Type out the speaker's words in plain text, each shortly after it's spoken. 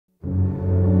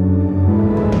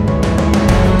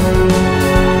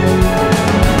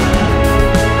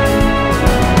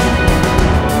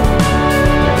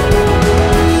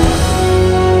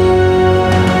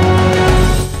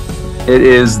It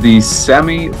is the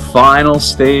semi-final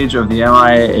stage of the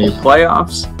MIAA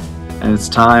playoffs, and it's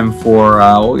time for,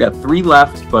 we got 3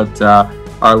 left, but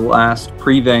our last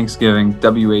pre-Thanksgiving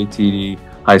WATD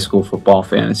high school football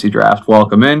fantasy draft.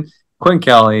 Welcome in. Quinn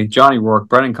Kelly, Johnny Rourke,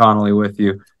 Brennan Connolly with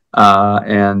you.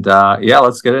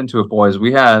 Let's get into it, boys.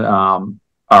 We had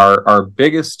our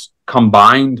biggest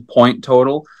combined point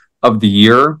total of the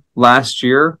year last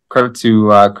year. Credit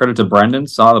to Brendan,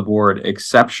 saw the board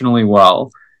exceptionally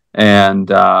well, and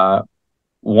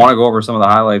want to go over some of the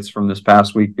highlights from this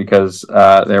past week because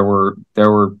there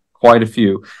were quite a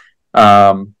few.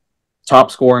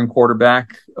 Top scoring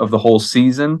quarterback of the whole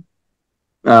season,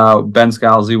 Ben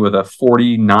Scalzi, with a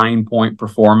 49-point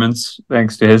performance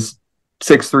thanks to his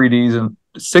 6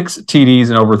 TDs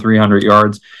and over 300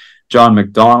 yards. John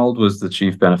McDonald was the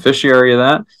chief beneficiary of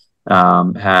that.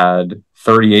 Had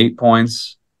 38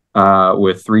 points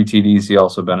with 3 TDs. He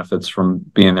also benefits from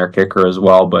being their kicker as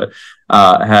well, but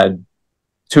had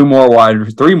 3 more wide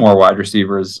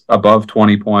receivers above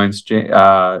 20 points. 2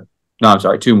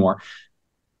 more.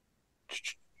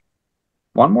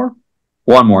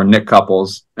 One more, Nick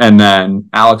Couples, and then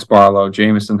Alex Barlow,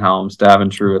 Jamison Helms, Davin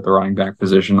True at the running back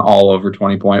position, all over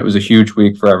 20 points. It was a huge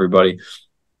week for everybody,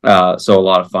 so a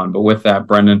lot of fun. But with that,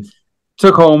 Brendan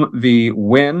took home the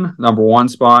win, number 1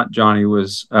 spot. Johnny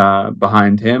was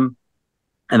behind him,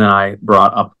 and then I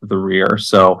brought up the rear.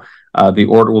 So the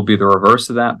order will be the reverse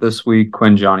of that this week.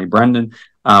 Quinn, Johnny, Brendan.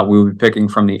 We will be picking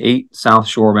from the 8 South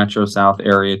Shore Metro South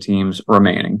area teams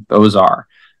remaining. Those are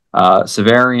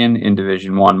Severian in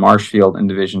Division 1, Marshfield in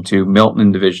Division 2, Milton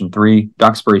in Division 3,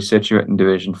 Duxbury Situate in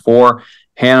Division 4,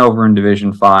 Hanover in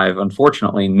Division 5,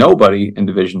 unfortunately nobody in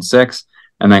Division 6,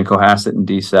 and then Cohasset in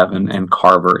D7 and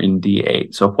Carver in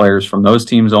D8. So players from those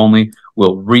teams only.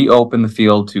 Will reopen the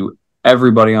field to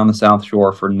everybody on the South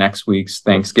Shore for next week's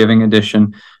Thanksgiving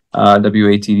edition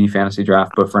WATD fantasy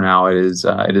draft, but for now it is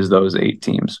those 8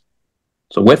 teams.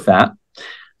 So with that,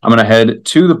 I'm going to head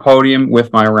to the podium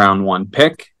with my round 1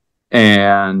 pick.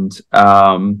 And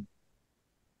I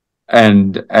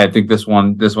think this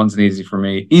one's an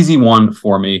easy one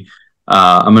for me.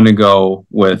 I'm going to go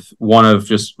with one of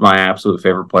just my absolute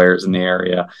favorite players in the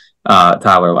area,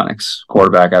 Tyler Lennox,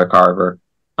 quarterback out of Carver.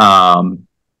 I'm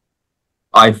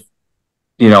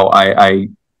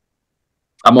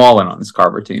all in on this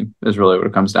Carver team, is really what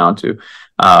it comes down to.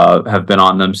 Have been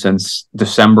on them since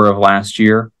December of last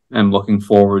year, and looking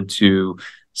forward to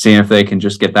seeing if they can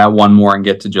just get that one more and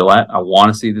get to Gillette. I want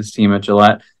to see this team at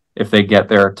Gillette. If they get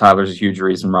there, Tyler's a huge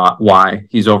reason why.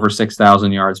 He's over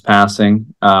 6,000 yards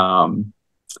passing. Coach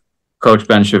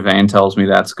Ben Chavain tells me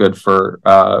that's good for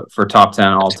top 10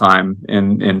 all time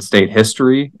in state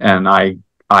history, and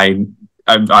I'm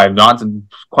not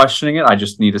questioning it. I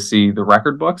just need to see the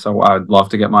record books. I'd love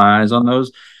to get my eyes on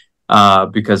those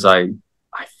because I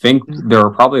think there are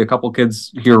probably a couple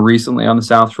kids here recently on the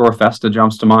South Shore. Festa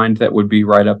jumps to mind that would be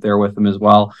right up there with him as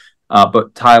well.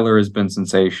 But Tyler has been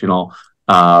sensational,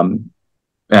 and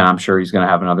I'm sure he's going to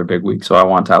have another big week. So I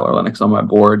want Tyler Lennox on my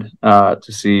board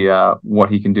to see what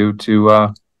he can do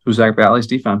to Zach Valley's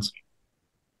defense.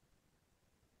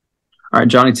 All right,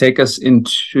 Johnny, take us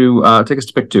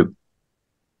to pick 2.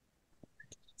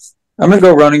 I'm going to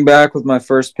go running back with my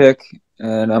first pick,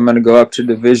 and I'm going to go up to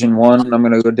Division 1. I'm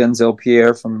going to go Denzel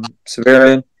Pierre from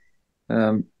Severian.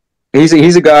 He's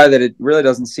a guy that it really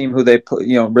doesn't seem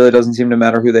really doesn't seem to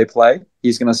matter who they play.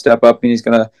 He's going to step up and he's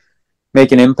going to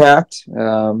make an impact.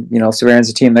 Severian's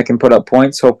a team that can put up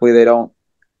points. Hopefully they don't,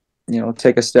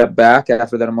 take a step back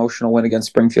after that emotional win against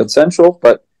Springfield Central.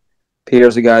 But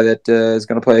Pierre's a guy that is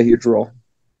going to play a huge role.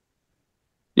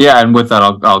 Yeah, and with that,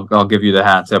 I'll give you the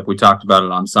hat tip. We talked about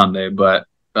it on Sunday, but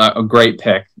a great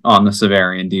pick on the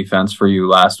Severian defense for you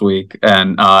last week,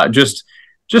 and just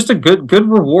a good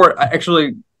reward.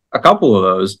 Actually, a couple of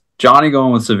those. Johnny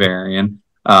going with Severian,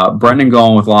 Brendan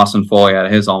going with Lawson Foley out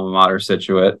of his alma mater,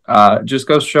 Situate. Just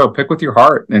goes to show, pick with your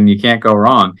heart, and you can't go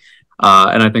wrong.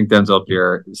 And I think Denzel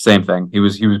Pierre, same thing. He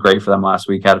was great for them last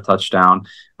week. Had a touchdown.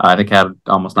 I think had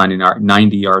almost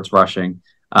 90 yards rushing.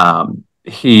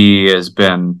 He has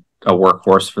been a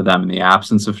workhorse for them in the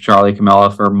absence of Charlie Camella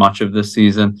for much of this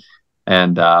season.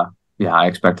 And I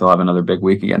expect he'll have another big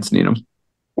week against Needham.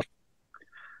 All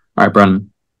right,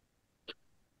 Brendan.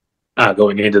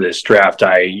 Going into this draft,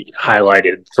 I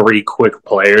highlighted 3 quick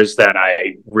players that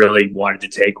I really wanted to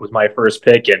take with my first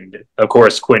pick. And of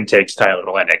course, Quinn takes Tyler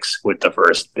Lennox with the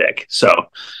first pick. So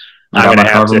I'm going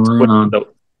to have to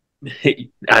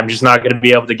I'm just not going to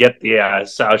be able to get the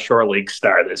South Shore League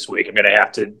star this week. I'm going to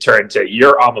have to turn to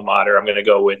your alma mater. I'm going to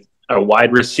go with a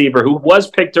wide receiver who was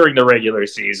picked during the regular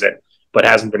season, but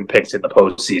hasn't been picked in the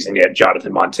postseason yet.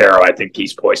 Jonathan Montero, I think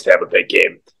he's poised to have a big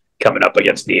game coming up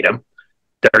against Needham.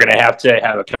 They're going to have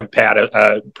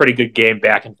a pretty good game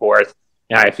back and forth.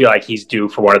 And I feel like he's due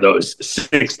for one of those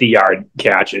 60-yard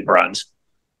catch and runs.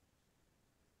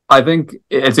 I think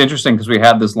it's interesting because we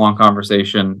had this long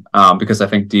conversation because I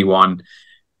think D1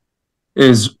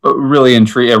 is a really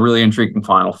intriguing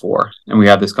Final Four. And we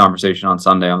had this conversation on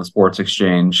Sunday on the Sports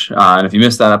Exchange. And if you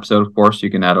missed that episode, of course,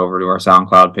 you can head over to our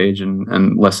SoundCloud page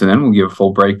and listen in. We'll give a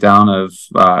full breakdown of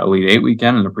Elite Eight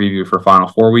weekend and a preview for Final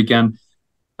Four weekend.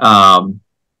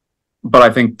 But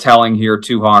I think telling here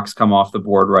 2 Hawks come off the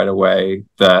board right away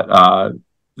that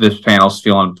this panel's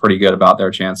feeling pretty good about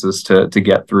their chances to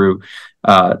get through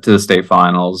to the state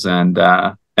finals. And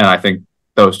I think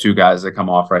those 2 guys that come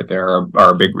off right there are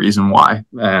a big reason why.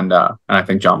 And I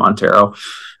think John Montero,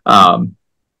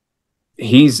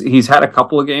 he's had a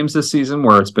couple of games this season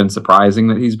where it's been surprising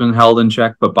that he's been held in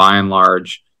check, but by and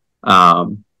large,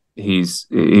 he's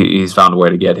found a way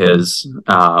to get his.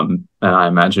 And I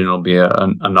imagine it'll be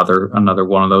another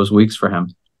one of those weeks for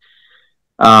him.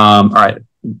 All right,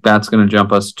 that's going to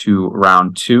jump us to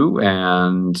round 2,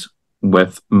 and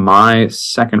with my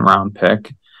second round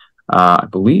pick, I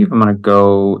believe I'm going to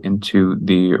go into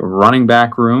the running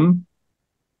back room,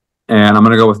 and I'm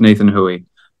going to go with Nathan Huey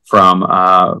from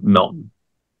Milton.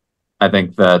 I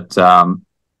think that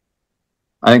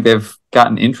they've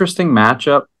got an interesting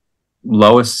matchup,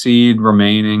 lowest seed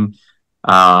remaining,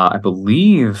 I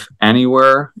believe,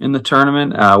 anywhere in the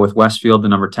tournament, with Westfield, the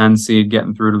number 10 seed,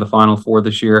 getting through to the Final Four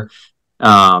this year.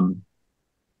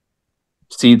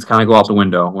 Seeds kind of go out the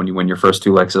window when you win your first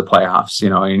 2 legs of the playoffs.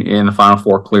 In the Final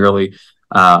Four,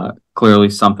 clearly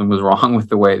something was wrong with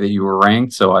the way that you were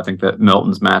ranked. So I think that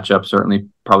Milton's matchup certainly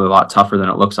probably a lot tougher than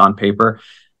it looks on paper.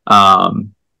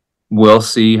 We'll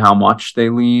see how much they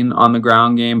lean on the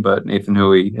ground game, but Nathan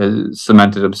Huey has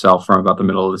cemented himself from about the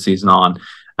middle of the season on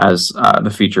as the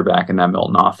feature back in that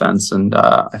Milton offense. And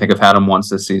I think I've had him once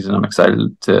this season. I'm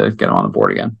excited to get him on the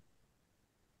board again.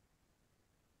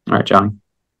 All right, Johnny.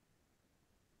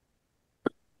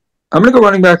 I'm going to go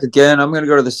running back again. I'm going to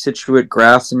go to the Scituate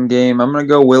Grafton game. I'm going to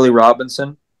go Willie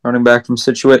Robinson, running back from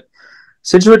Scituate.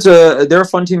 Scituate's they're a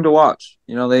fun team to watch.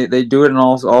 They do it in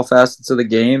all facets of the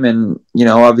game, and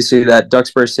obviously that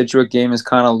Duxbury Scituate game is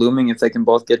kind of looming if they can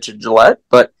both get to Gillette.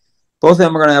 But both of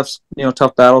them are going to have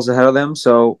tough battles ahead of them.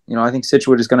 So I think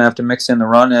Scituate is going to have to mix in the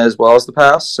run as well as the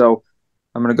pass. So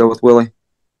I'm going to go with Willie.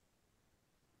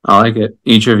 I like it.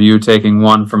 Each of you taking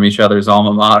one from each other's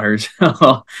alma maters.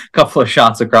 A couple of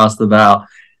shots across the bow.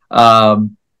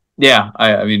 Yeah,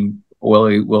 I mean,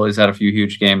 Willie's had a few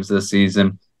huge games this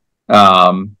season.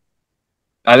 I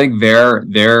think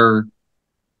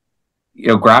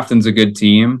Grafton's a good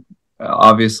team,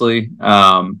 obviously.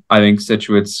 I think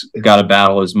Scituate's got to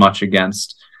battle as much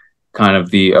against kind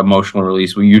of the emotional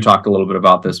release. Well, you talked a little bit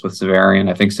about this with Severian.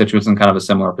 I think Scituate's in kind of a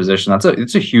similar position.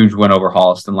 It's a huge win over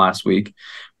Holliston last week.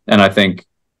 And I think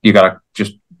you got to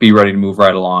just be ready to move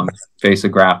right along, face a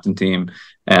Grafton team.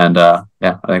 And I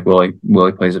think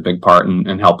Willie plays a big part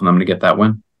in helping them to get that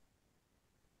win.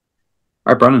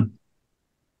 All right, Brennan.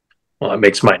 Well, it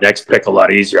makes my next pick a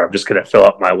lot easier. I'm just going to fill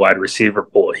up my wide receiver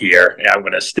pool here, and I'm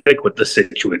going to stick with the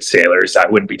Scituate Sailors. I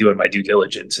wouldn't be doing my due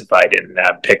diligence if I didn't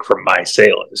pick from my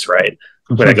Sailors, right?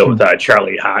 I'm going to go with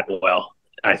Charlie Hotwell.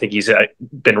 I think he's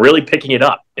been really picking it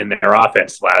up in their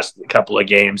offense the last couple of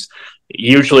games.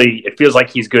 Usually, it feels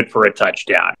like he's good for a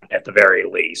touchdown at the very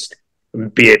least,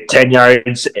 be it 10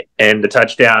 yards and a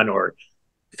touchdown or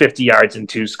 50 yards and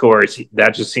 2 scores.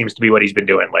 That just seems to be what he's been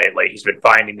doing lately. He's been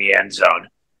finding the end zone,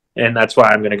 and that's why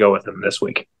I'm going to go with him this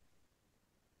week.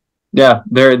 Yeah,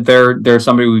 they're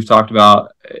somebody we've talked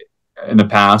about in the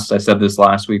past. I said this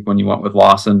last week when you went with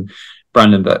Lawson,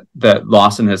 Brendan, that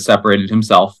Lawson has separated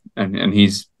himself and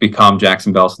he's become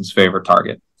Jackson Belson's favorite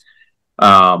target.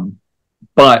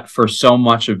 But for so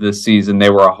much of this season, they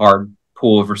were a hard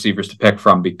pool of receivers to pick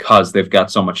from because they've got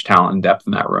so much talent and depth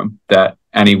in that room that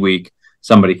any week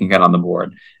somebody can get on the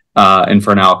board. And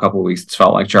for now, a couple of weeks, it's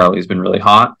felt like Charlie's been really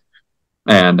hot.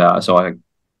 And so I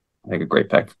think a great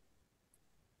pick.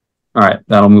 All right,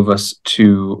 that'll move us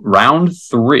to round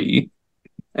 3.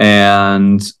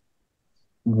 And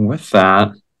with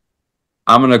that,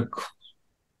 I'm gonna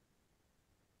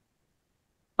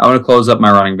close up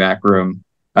my running back room,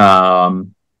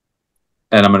 and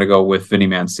I'm gonna go with Vinny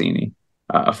Mancini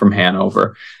from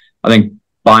Hanover. I think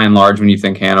by and large, when you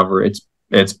think Hanover, it's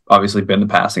obviously been the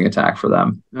passing attack for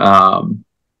them,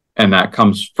 and that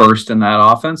comes first in that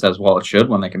offense, as well it should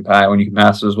when you can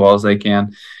pass it as well as they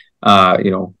can.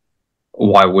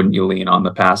 Why wouldn't you lean on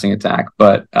the passing attack?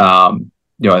 But I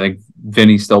think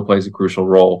Vinny still plays a crucial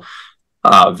role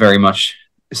very much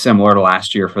similar to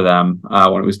last year for them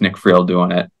when it was Nick Friel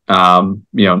doing it.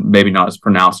 Maybe not as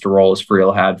pronounced a role as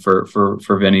Friel had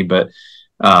for Vinny, but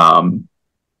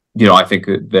I think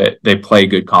that they play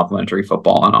good complementary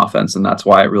football on offense, and that's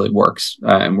why it really works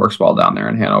and works well down there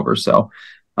in Hanover. So,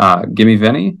 give me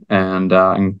Vinny, and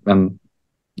I'm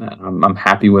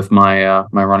happy with my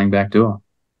my running back duo.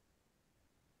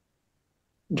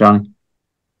 Johnny.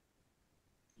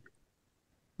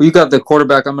 Well, you got the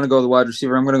quarterback. I'm going to go the wide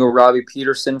receiver. I'm going to go Robbie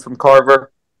Peterson from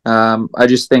Carver. I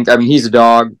just think, he's a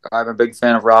dog. I'm a big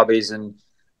fan of Robbie's, and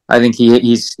I think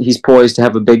he's poised to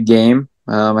have a big game.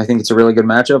 I think it's a really good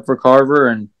matchup for Carver,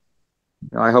 and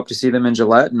I hope to see them in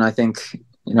Gillette. And I think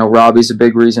Robbie's a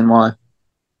big reason why.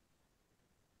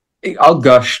 I'll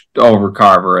gush over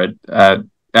Carver at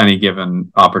any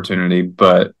given opportunity,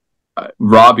 but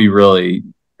Robbie really,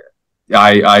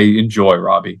 I enjoy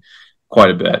Robbie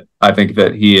quite a bit. I think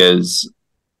that he is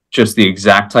just the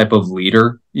exact type of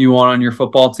leader you want on your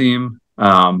football team.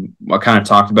 I kind of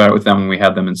talked about it with them when we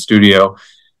had them in studio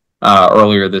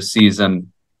earlier this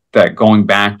season, that going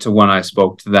back to when I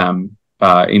spoke to them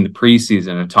in the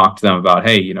preseason and talked to them about,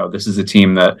 hey, this is a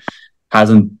team that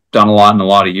hasn't done a lot in a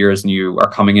lot of years, and you are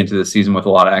coming into the season with a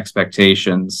lot of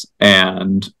expectations.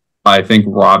 And I think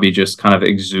Robbie just kind of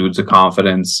exudes a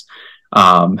confidence,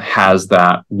 has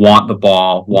that want the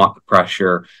ball, want the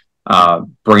pressure,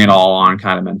 bring it all on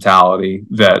kind of mentality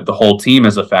that the whole team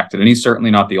is affected. And he's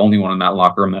certainly not the only one in that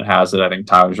locker room that has it. I think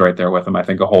Tyler's right there with him. I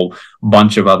think a whole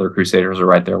bunch of other Crusaders are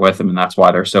right there with him, and that's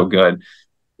why they're so good.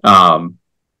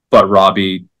 But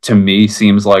Robbie, to me,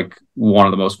 seems like one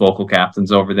of the most vocal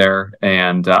captains over there,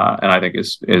 and I think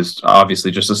is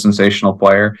obviously just a sensational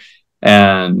player.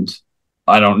 And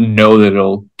I don't know that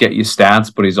it'll get you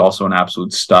stats, but he's also an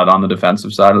absolute stud on the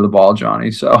defensive side of the ball,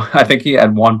 Johnny. So I think he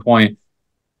had one point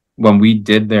when we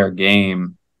did their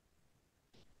game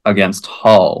against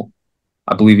Hull.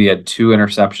 I believe he had 2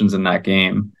 interceptions in that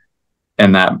game,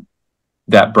 and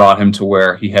that brought him to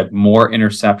where he had more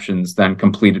interceptions than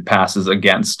completed passes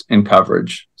against in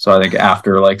coverage. So I think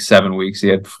after like 7 weeks, he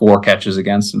had 4 catches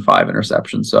against and 5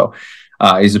 interceptions. So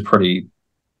he's a pretty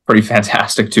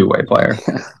fantastic two-way player.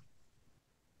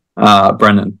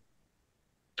 Brendan.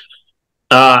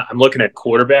 I'm looking at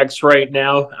quarterbacks right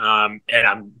now, and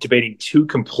I'm debating 2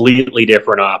 completely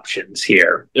different options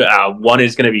here. One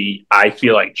is going to be, I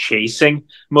feel like, chasing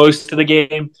most of the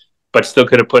game, but still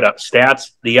could have put up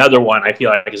stats. The other one, I feel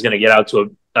like, is going to get out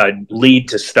to a lead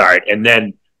to start, and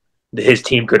then his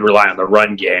team could rely on the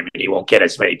run game, and he won't get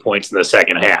as many points in the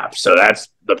second half. So that's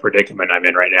the predicament I'm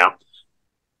in right now.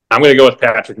 I'm going to go with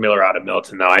Patrick Miller out of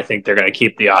Milton, though. I think they're going to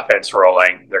keep the offense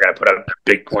rolling. They're going to put up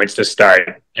big points to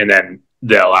start, and then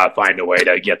they'll find a way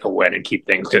to get the win and keep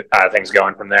things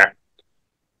going from there.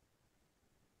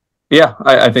 Yeah,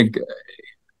 I think,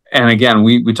 and again,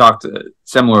 we talked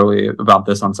similarly about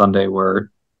this on Sunday,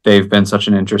 where they've been such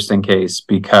an interesting case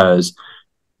because,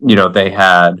 they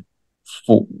had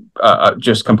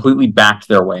just completely backed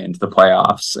their way into the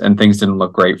playoffs, and things didn't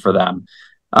look great for them.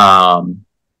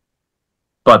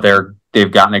 But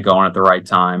they've gotten it going at the right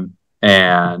time,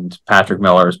 and Patrick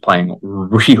Miller is playing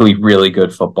really, really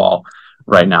good football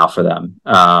right now for them.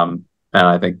 And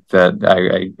I think that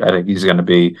I think he's going to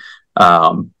be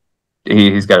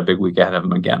he's got a big week ahead of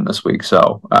him again this week.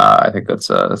 So I think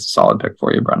that's a solid pick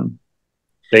for you, Brendan.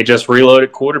 They just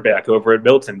reloaded quarterback over at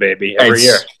Milton, baby, every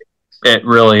year. It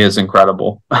really is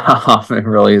incredible. It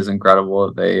really is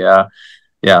incredible. They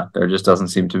there just doesn't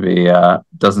seem to be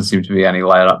any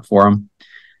light up for them.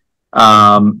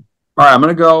 All right, I'm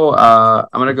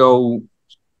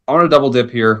gonna double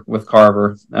dip here with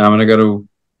Carver, and I'm gonna go to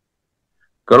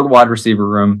the wide receiver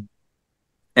room.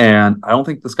 And I don't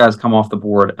think this guy's come off the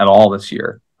board at all this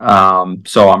year.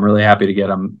 So I'm really happy to get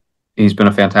him. He's been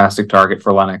a fantastic target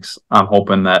for Lennox. I'm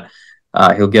hoping that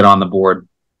he'll get on the board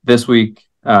this week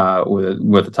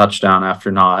with a touchdown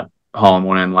after not hauling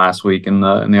one in last week in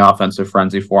the offensive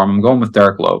frenzy for him. I'm going with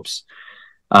Derek Lopes.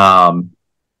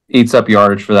 Eats up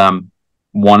yardage for them.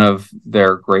 One of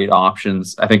their great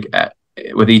options. I think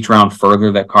with each round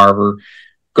further that Carver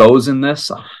goes in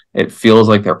this, it feels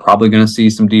like they're probably going to see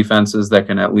some defenses that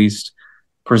can at least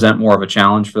present more of a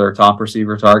challenge for their top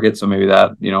receiver target. So maybe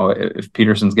that, if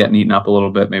Peterson's getting eaten up a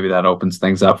little bit, maybe that opens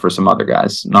things up for some other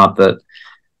guys. Not that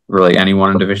really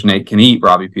anyone in Division 8 can eat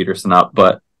Robbie Peterson up,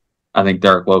 but I think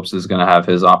Derek Lopes is going to have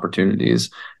his opportunities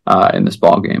in this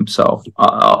ball game. So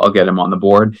I'll get him on the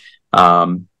board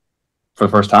for the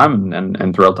first time,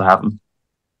 and thrilled to have him.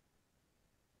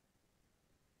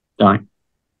 Johnny?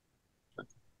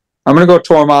 I'm going to go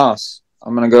Tormas.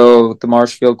 I'm going to go with the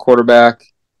Marshfield quarterback.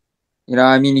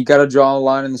 I mean, you got to draw a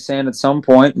line in the sand at some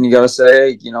point, and you got to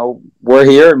say, we're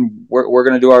here and we're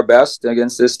going to do our best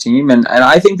against this team. And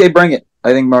I think they bring it.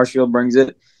 I think Marshfield brings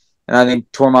it. And I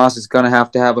think Tormas is going to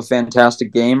have a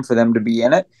fantastic game for them to be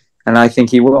in it. And I think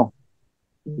he will.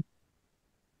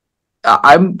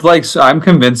 I'm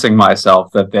convincing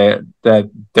myself that they're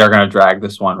going to drag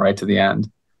this one right to the end.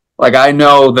 Like, I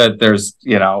know that there's,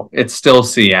 it's still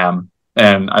CM.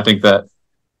 And I think that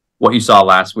what you saw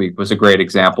last week was a great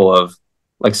example of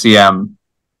like CM,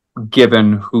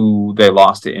 given who they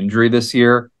lost to injury this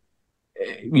year,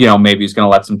 maybe he's going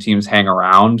to let some teams hang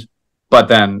around, but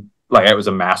then like it was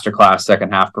a masterclass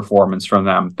second half performance from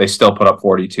them. They still put up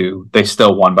 42. They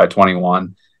still won by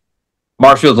 21.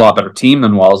 Marshfield's a lot better team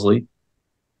than Wellesley,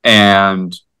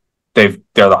 and they're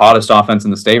the hottest offense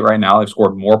in the state right now. They've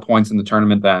scored more points in the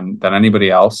tournament than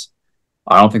anybody else.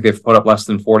 I don't think they've put up less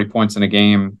than 40 points in a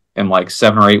game in like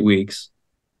 7 or 8 weeks.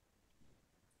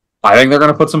 I think they're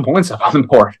going to put some points up on the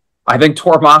board. I think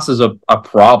Tormas is a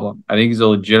problem. I think he's a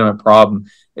legitimate problem,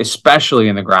 especially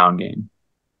in the ground game.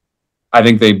 I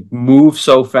think they move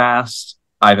so fast.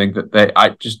 I think that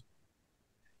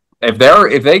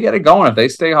if they get it going, if they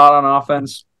stay hot on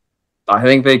offense, I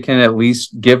think they can at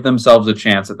least give themselves a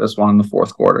chance at this one in the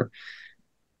fourth quarter.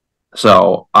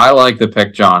 So I like the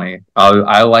pick, Johnny.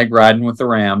 I like riding with the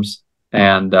Rams,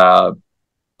 and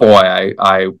boy,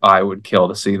 I would kill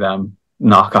to see them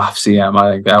knock off CM.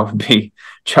 I think that would be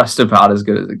just about as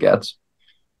good as it gets.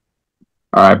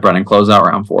 All right, Brennan, close out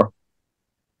round 4.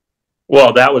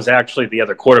 Well, that was actually the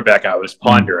other quarterback I was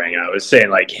pondering. I was saying,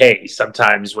 like, hey,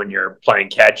 sometimes when you're playing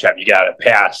catch-up, you got to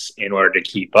pass in order to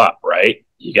keep up, right?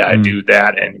 You got to do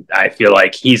that, and I feel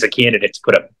like he's a candidate to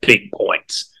put up big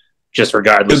points, just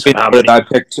regardless of how many.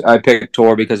 I picked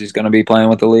Tor because he's going to be playing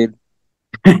with the lead.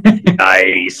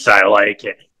 Nice. I like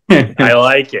it. I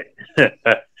like it.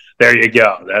 There you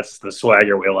go. That's the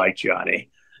swagger we like, Johnny.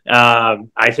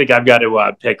 I think I've got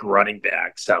to pick running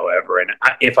backs, however. And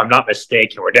if I'm not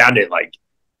mistaken, we're down to like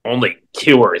only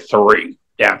 2 or 3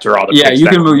 after all the picks. Yeah, you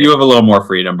can move. You have a little more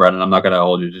freedom, Brendan. I'm not going to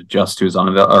hold you to just who's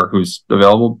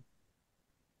available.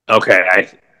 Okay.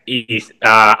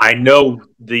 I know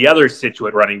the other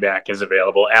Scituate running back is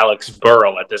available, Alex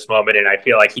Burrow, at this moment, and I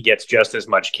feel like he gets just as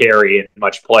much carry and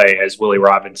much play as Willie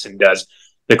Robinson does.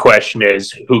 The question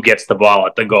is who gets the ball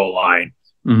at the goal line,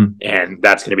 and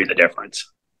that's going to be the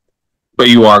difference. But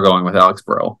you are going with Alex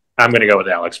Burrow. I'm going to go with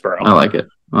Alex Burrow. I like it.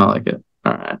 All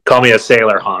right. Call me a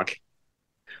sailor, honk.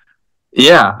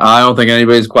 Yeah, I don't think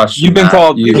anybody's questioning.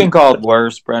 You've been called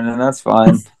worse, Brendan. That's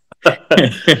fine.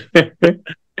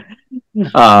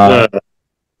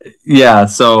 Yeah.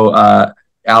 So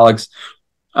Alex.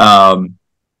 Yeah,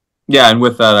 and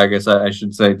with that, I guess I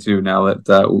should say too. Now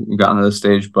that we've gotten to this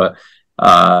stage, but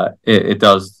it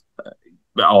does.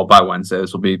 By Wednesday,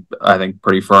 this will be, I think,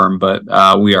 pretty firm. But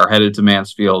we are headed to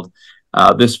Mansfield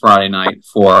this Friday night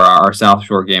for our South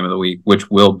Shore game of the week, which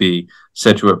will be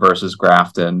Scituate versus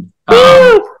Grafton.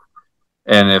 And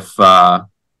if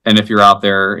you're out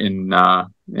there in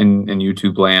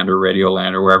YouTube land or radio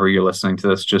land or wherever you're listening to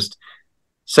this, just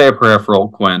say a prayer for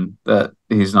old Quinn that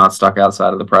he's not stuck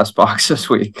outside of the press box this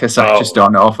week, because I just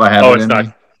don't know if I have it in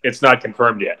me. It's not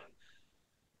confirmed yet.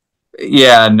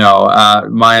 Yeah, no.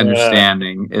 My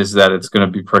understanding is that it's going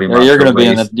to be pretty much. You're going to be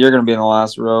in the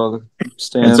last row of the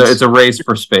stands. It's a race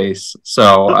for space.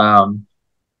 So,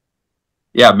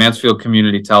 yeah, Mansfield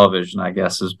Community Television, I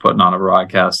guess, is putting on a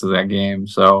broadcast of that game.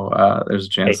 So there's a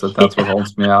chance that that's what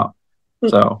holds me out.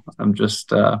 So I'm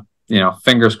just,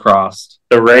 fingers crossed.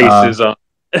 The race is on.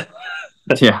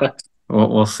 Yeah,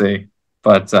 we'll see.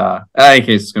 But in any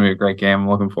case, it's going to be a great game. I'm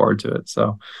looking forward to it.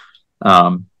 So,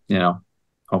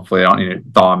 hopefully I don't need to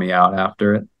thaw me out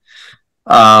after it.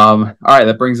 All right,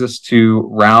 that brings us to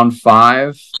round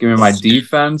 5. Give me my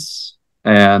defense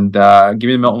and give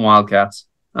me the Milton Wildcats.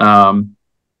 Haven't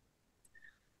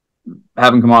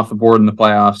come off the board in the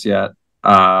playoffs yet.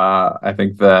 I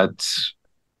think that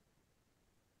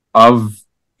of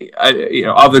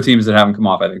the teams that haven't come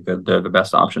off, I think that they're the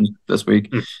best option this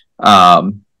week. I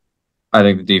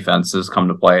think the defense has come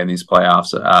to play in these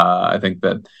playoffs. I think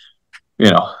that,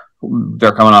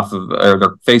 they're coming off of, or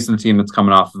they're facing the team that's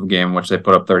coming off of a game in which they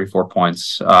put up 34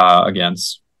 points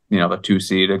against, the 2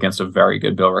 seed against a very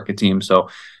good Bill Rickett team. So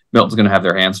Milton's going to have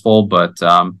their hands full, but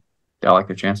I like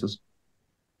their chances.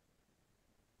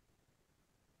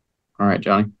 All right,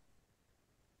 Johnny.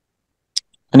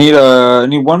 I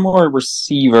need one more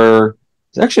receiver.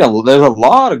 There's a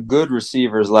lot of good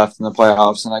receivers left in the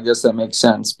playoffs, and I guess that makes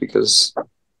sense because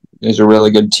these are really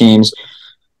good teams.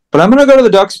 But I'm going to go to the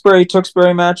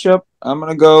Duxbury-Tewksbury matchup. I'm going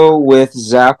to go with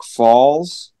Zach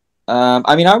Falls. I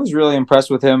was really impressed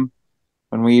with him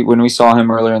when we saw him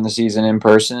earlier in the season in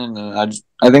person, and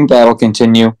I think that'll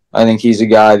continue. I think he's a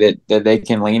guy that they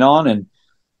can lean on, and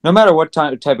no matter what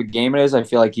type of game it is, I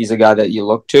feel like he's a guy that you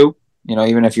look to.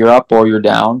 Even if you're up or you're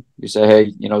down, you say,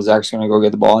 hey, Zach's going to go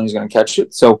get the ball and he's going to catch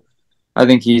it. So I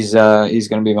think he's going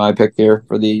to be my pick here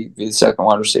for the second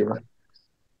wide receiver.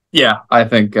 Yeah, I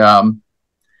think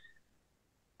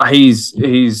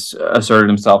he's asserted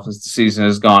himself as the season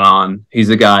has gone on. He's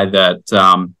a guy that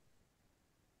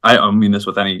I don't mean this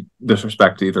with any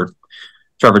disrespect to either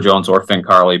Trevor Jones or Finn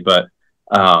Carley, but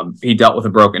he dealt with a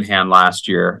broken hand last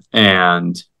year,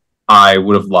 and I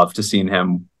would have loved to seen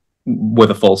him with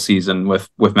a full season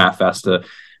with Matt Festa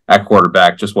at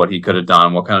quarterback, just what he could have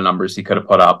done, what kind of numbers he could have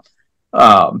put up.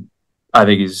 I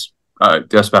think he's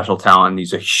a special talent.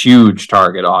 He's a huge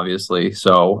target, obviously.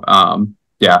 So,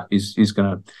 yeah, he's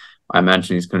going to, I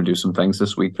mentioned he's going to do some things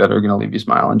this week that are going to leave you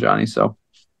smiling, Johnny. So,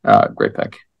 great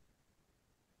pick.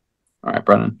 All right,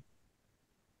 Brennan.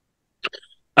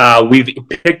 We've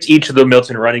picked each of the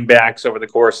Milton running backs over the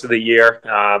course of the year.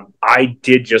 I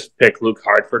did just pick Luke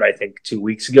Hartford, I think, 2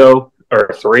 weeks ago or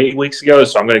 3 weeks ago.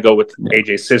 So I'm going to go with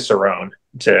AJ Cicerone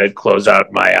to close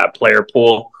out my player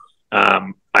pool.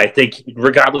 I think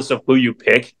regardless of who you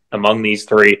pick among these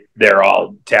three, they're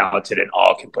all talented and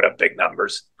all can put up big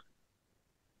numbers.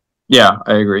 Yeah,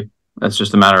 I agree. It's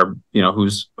just a matter of,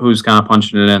 who's kind of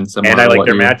punching it in. And I like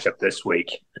their matchup this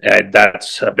week. And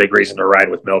that's a big reason to ride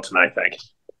with Milton, I think.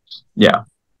 Yeah,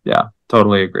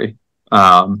 totally agree.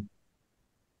 Yeah,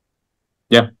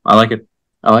 I like it.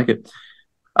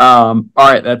 All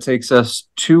right, that takes us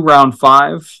to round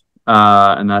 5,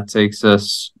 and that takes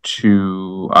us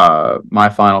to my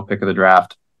final pick of the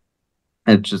draft.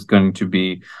 It's just going to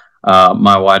be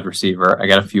my wide receiver. I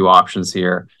got a few options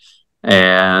here,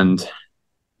 and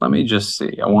let me just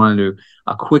see. I want to do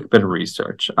a quick bit of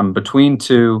research. I'm between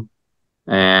two,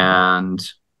 and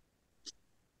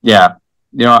yeah,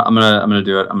 I'm gonna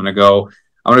do it. I'm gonna go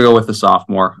with the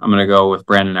sophomore. I'm gonna go with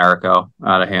Brandon Errico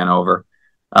out of Hanover.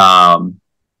 I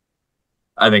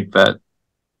think that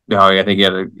I think he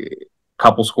had a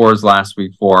couple scores last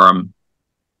week for him.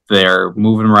 They're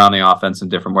moving around the offense in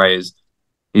different ways.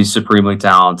 He's supremely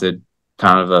talented,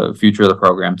 kind of a future of the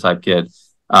program type kid.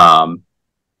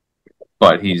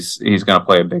 But he's going to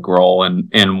play a big role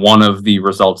in one of the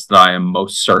results that I am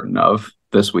most certain of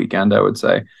this weekend, I would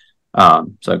say.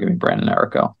 So give me Brandon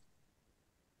Errico.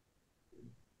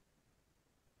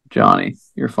 Johnny,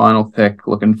 your final pick,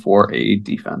 looking for a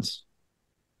defense.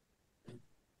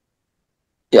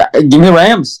 Yeah, give me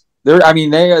Rams. They're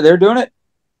doing it.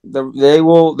 They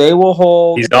will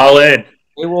hold. He's all in.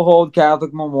 They will hold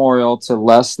Catholic Memorial to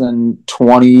less than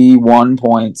 21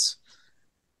 points.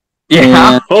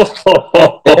 Yeah.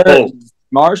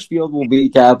 Marshfield will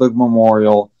beat Catholic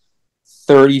Memorial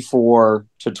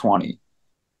 34-20.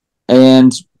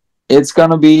 And it's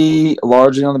going to be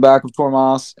largely on the back of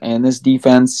Tormas and this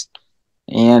defense.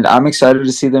 And I'm excited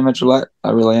to see them at Gillette.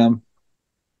 I really am.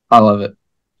 I love it.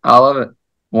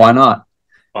 Why not?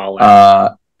 You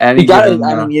got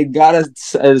to,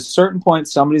 at a certain point,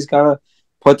 somebody's got to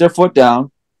put their foot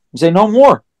down and say, no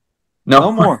more.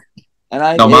 No more. And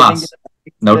no Tormas.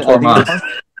 No Tormas.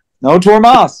 No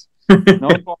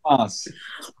Tormas.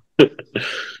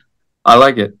 I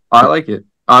like it.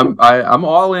 I'm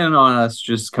all in on us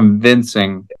just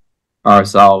convincing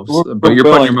ourselves, but you're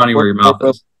putting your money where your mouth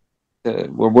is.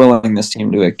 We're willing this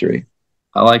team to victory.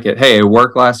 I like it. Hey, it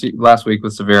worked last week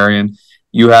with Severian.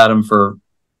 You had him for,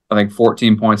 I think,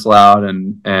 14 points allowed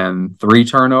and 3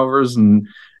 turnovers, and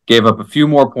gave up a few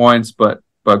more points, but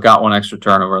got 1 extra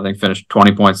turnover. I think finished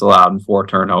 20 points allowed and 4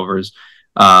 turnovers.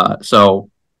 So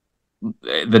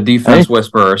the defense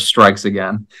whisperer strikes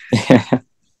again.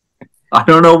 I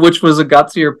don't know which was a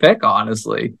gutsier pick,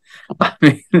 honestly.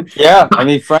 Honestly,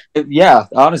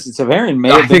 Severian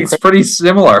made. I think it's pretty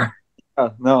similar.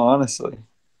 No, honestly.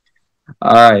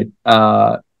 All right,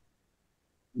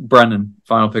 Brendan,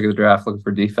 final pick of the draft, looking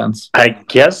for defense. I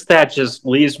guess that just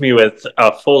leaves me with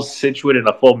a full Scituate and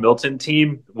a full Milton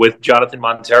team with Jonathan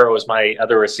Montero as my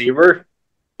other receiver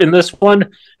in this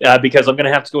one, because I'm going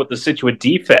to have to go with the Scituate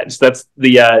defense. That's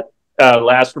the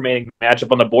last remaining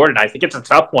matchup on the board, and I think it's a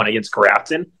tough one against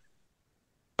Grafton.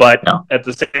 But at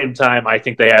the same time, I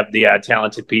think they have the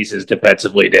talented pieces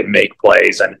defensively to make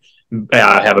plays and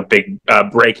have a big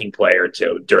breaking play or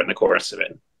two during the course of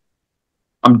it.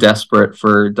 I'm desperate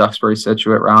for Duxbury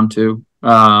Scituate round 2.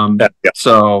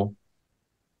 So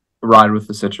ride with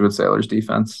the Scituate Sailors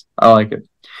defense. I like it.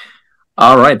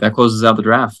 All right, that closes out the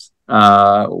draft.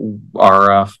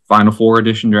 our Final Four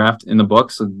edition draft in the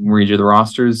books. I'll read you the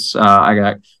rosters. I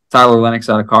got Tyler Lennox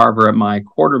out of Carver at my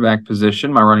quarterback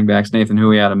position. My running backs, Nathan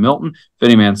Huey out of Milton,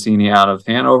 Vinny Mancini out of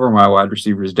Hanover. My wide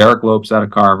receivers, Derek Lopes out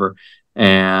of Carver,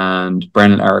 and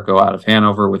Brandon Errico out of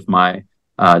Hanover, with my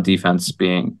defense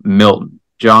being Milton.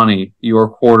 Johnny, your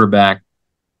quarterback,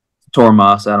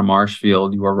 Tormas out of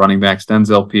Marshfield. Your running backs,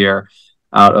 Denzel Pierre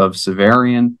out of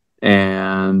Severian,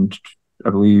 and I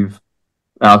believe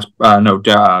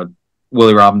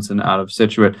Willie Robinson out of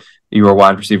Scituate. Your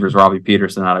wide receivers, Robbie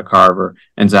Peterson out of Carver,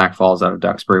 and Zach Falls out of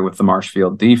Duxbury, with the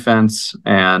Marshfield defense.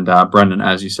 And Brendan,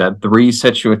 as you said, 3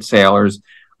 Scituate Sailors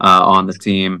on the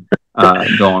team,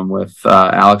 going with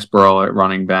Alex Burrow at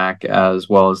running back, as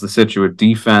well as the Scituate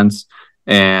defense,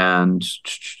 and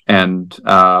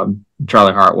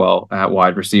Charlie Hartwell at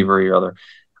wide receiver. Your other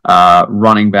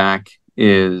running back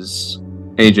is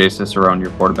AJ Cicerone.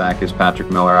 Your quarterback is Patrick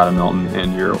Miller out of Milton,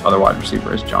 and your other wide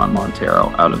receiver is John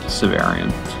Montero out of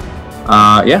Severian.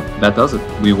 That does it.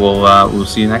 We'll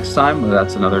see you next time.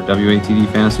 That's another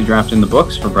WATD fantasy draft in the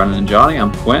books. For Brendan and Johnny,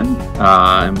 I'm Quinn,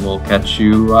 and we'll catch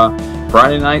you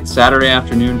Friday night, Saturday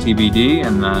afternoon TBD,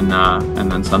 and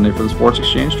then Sunday for the Sports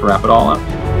Exchange to wrap it all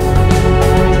up.